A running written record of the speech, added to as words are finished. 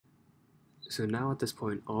So now at this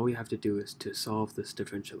point, all we have to do is to solve this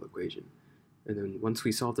differential equation. And then once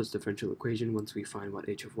we solve this differential equation, once we find what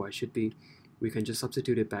h of y should be, we can just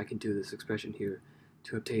substitute it back into this expression here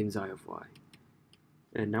to obtain xi of y.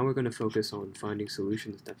 And now we're going to focus on finding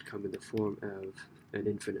solutions that come in the form of an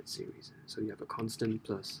infinite series. So you have a constant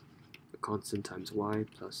plus a constant times y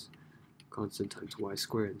plus constant times y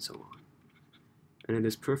squared and so on. And it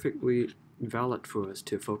is perfectly valid for us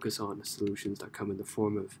to focus on solutions that come in the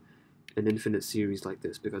form of an infinite series like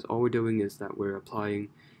this, because all we're doing is that we're applying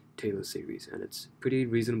Taylor series, and it's pretty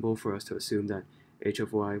reasonable for us to assume that h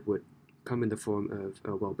of y would come in the form of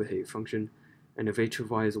a well-behaved function, and if h of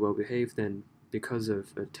y is well-behaved, then because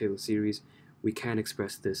of a Taylor series, we can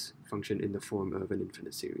express this function in the form of an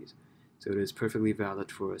infinite series. So it is perfectly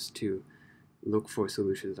valid for us to look for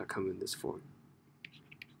solutions that come in this form.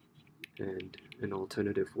 And an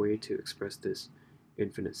alternative way to express this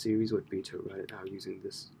infinite series would be to write it out using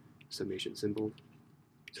this summation symbol.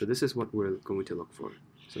 So this is what we're going to look for.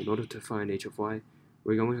 So in order to find h of y,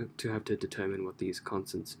 we're going to have to determine what these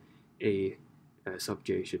constants a sub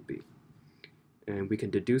j should be. And we can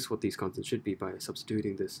deduce what these constants should be by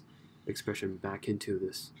substituting this expression back into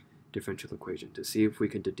this differential equation to see if we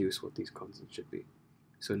can deduce what these constants should be.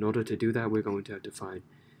 So in order to do that, we're going to have to find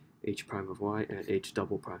h prime of y and h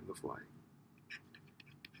double prime of y.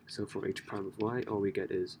 So for h prime of y, all we get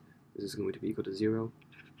is this is going to be equal to 0.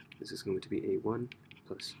 This is going to be a1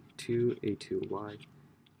 plus 2a2y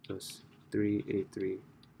plus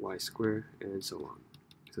 3a3y squared, and so on.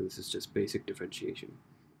 So this is just basic differentiation.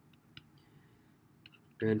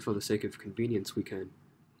 And for the sake of convenience, we can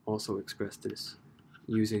also express this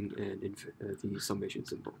using the summation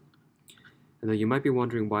symbol. And then you might be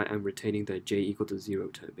wondering why I'm retaining the j equal to 0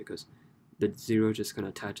 term, because the 0 just going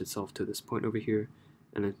to attach itself to this point over here,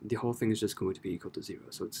 and the whole thing is just going to be equal to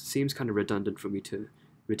 0. So it seems kind of redundant for me to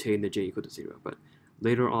retain the j equal to 0, but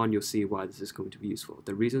later on you'll see why this is going to be useful.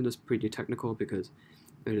 The reason is pretty technical because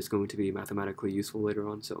it is going to be mathematically useful later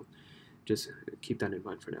on, so just keep that in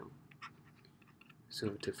mind for now.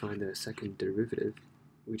 So to find the second derivative,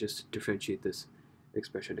 we just differentiate this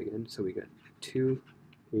expression again, so we get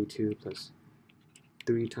 2a2 plus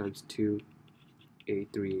 3 times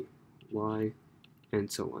 2a3y, and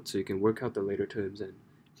so on. So you can work out the later terms, and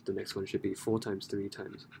the next one should be 4 times 3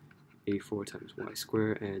 times a4 times y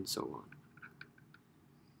squared, and so on.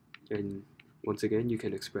 And once again, you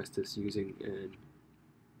can express this using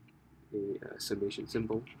a summation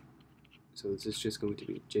symbol. So this is just going to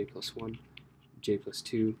be j plus 1, j plus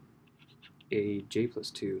 2, a j plus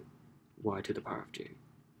 2, y to the power of j.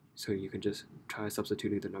 So you can just try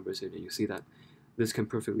substituting the numbers in, and you see that this can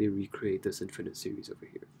perfectly recreate this infinite series over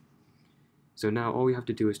here. So now all we have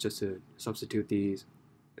to do is just to substitute these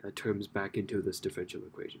terms back into this differential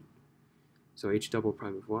equation. So h double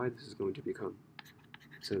prime of y, this is going to become,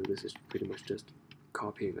 so this is pretty much just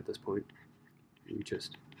copying at this point. We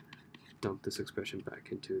just dump this expression back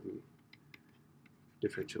into the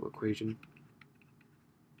differential equation.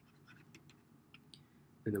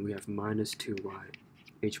 And then we have minus 2y,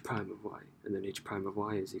 h prime of y, and then h prime of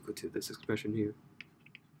y is equal to this expression here.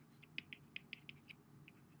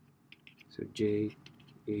 So j,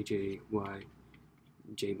 aj, y,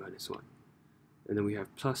 j minus 1. And then we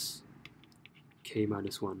have plus k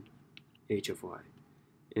minus 1, h of y.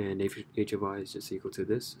 And h of y is just equal to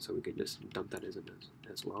this, so we can just dump that as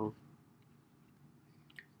well.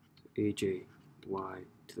 So aj, y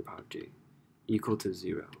to the power of j equal to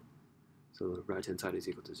 0. So the right hand side is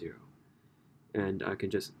equal to 0. And I can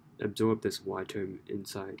just absorb this y term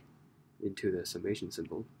inside into the summation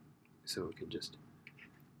symbol. So I can just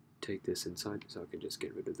take this inside, so I can just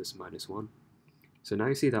get rid of this minus 1. So now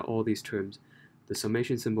you see that all these terms, the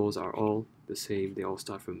summation symbols are all the same. They all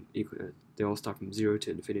start from 0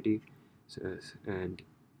 to infinity, and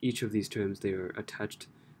each of these terms, they are attached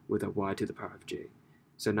with a y to the power of j.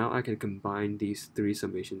 So now I can combine these three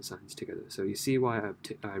summation signs together. So you see why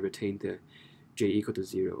I retained the j equal to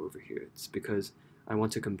 0 over here. It's because I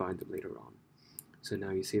want to combine them later on. So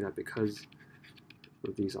now you see that because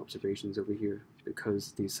of these observations over here,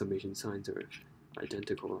 because these summation signs are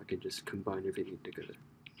identical, I can just combine everything together.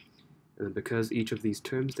 And then because each of these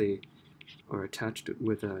terms, they are attached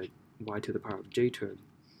with a y to the power of j term,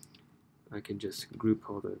 I can just group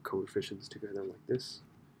all the coefficients together like this.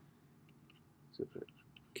 So put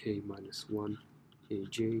k minus 1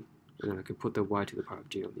 aj, and then I can put the y to the power of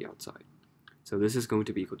j on the outside. So this is going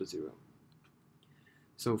to be equal to 0.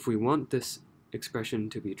 So if we want this expression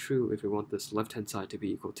to be true, if we want this left-hand side to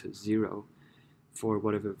be equal to 0 for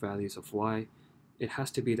whatever values of y, it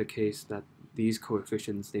has to be the case that these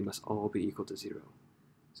coefficients, they must all be equal to 0.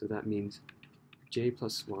 So that means j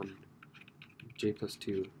plus 1 j plus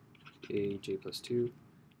 2, a j plus 2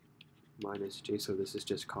 minus j, so this is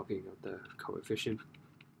just copying of the coefficient.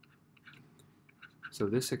 So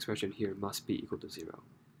this expression here must be equal to 0.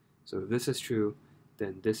 So if this is true,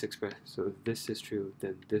 then this expression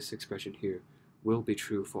here will be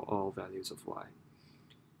true for all values of y.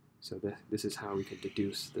 So this is how we can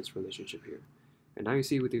deduce this relationship here. And now you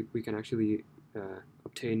see we can actually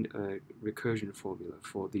obtain a recursion formula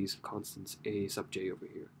for these constants a sub j over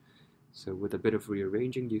here. So with a bit of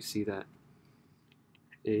rearranging, you see that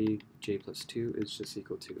a j plus 2 is just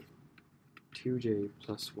equal to 2j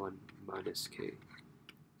plus 1 minus k.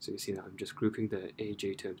 So you see that I'm just grouping the a,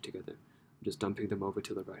 j terms together. I'm just dumping them over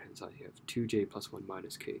to the right-hand side. You have 2j plus 1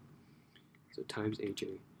 minus k. So times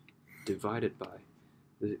aj divided by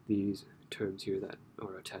these terms here that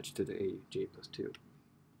are attached to the a, j plus 2.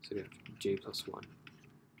 So you have j plus 1,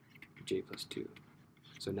 j plus 2.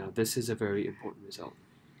 So now this is a very important result.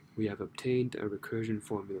 We have obtained a recursion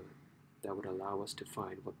formula that would allow us to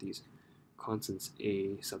find what these constants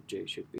a sub j should be.